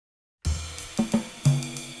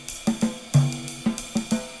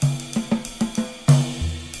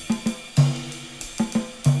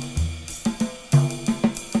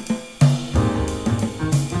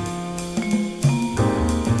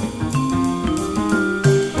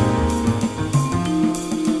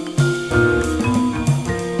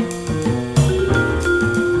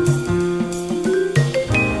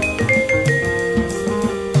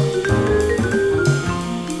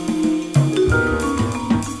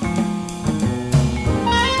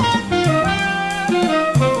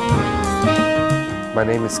My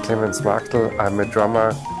name is Klemens Marktl. I'm a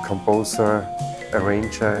drummer, composer,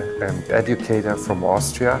 arranger and educator from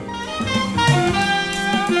Austria.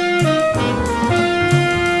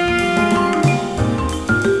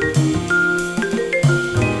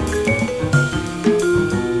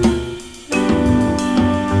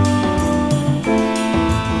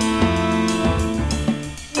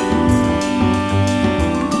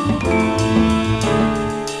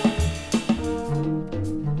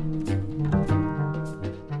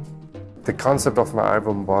 The concept of my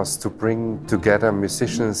album was to bring together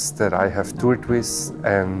musicians that I have toured with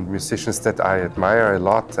and musicians that I admire a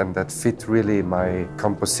lot and that fit really my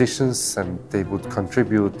compositions, and they would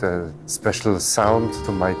contribute a special sound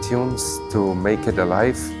to my tunes to make it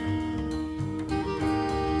alive.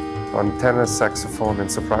 On tenor saxophone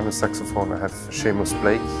and soprano saxophone I have Seamus.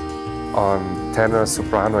 On tenor,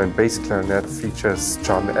 soprano and bass clarinet features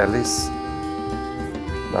John Ellis.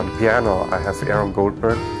 On piano I have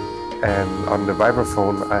Goldberg. And on the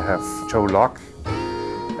vibraphone I have Locke,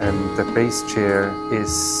 and the bass chair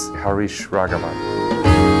is Harish Raghavan.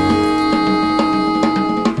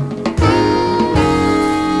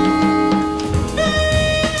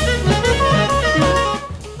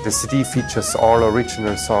 The CD features all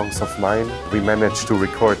original songs of mine. We managed to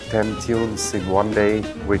record 10 tunes in one day,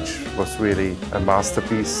 which was really a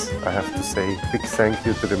masterpiece, I have to say. Big thank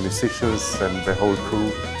you to the musicians and the whole crew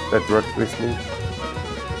that worked with me.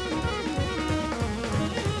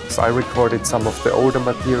 So I recorded some of the older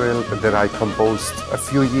material that I composed a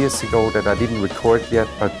few years ago that I didn't record yet,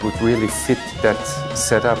 but would really fit that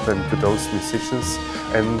setup and to those musicians,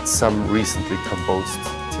 and some recently composed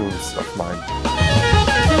tunes of mine.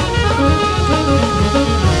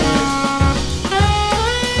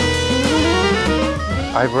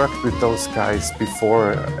 I worked with those guys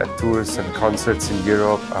before at tours and concerts in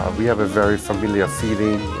Europe. We have a very familiar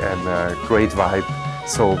feeling and a great vibe.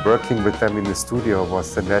 So working with them in the studio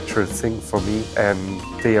was the natural thing for me, and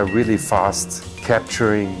they are really fast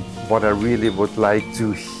capturing what I really would like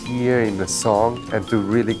to hear in a song and to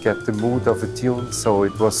really get the mood of a tune. So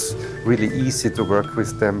it was really easy to work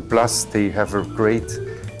with them. Plus they have a great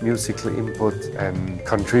musical input and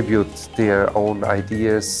contribute their own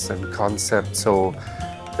ideas and concepts. So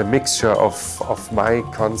the mixture of my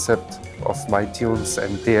concept of my tunes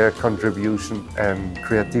and their contribution and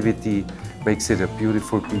creativity makes it a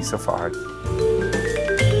beautiful piece of art.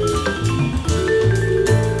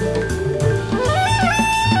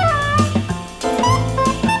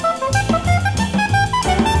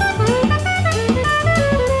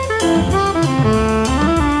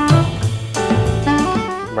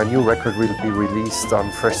 My new record will be released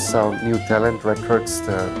on Fresh Sound New Talent Records,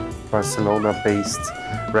 the Barcelona-based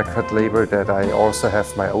record label that I also have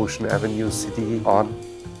my Ocean Avenue CD on.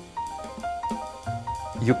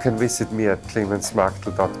 You can visit me at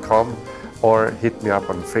klemensmarktl.com or hit me up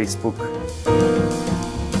on Facebook.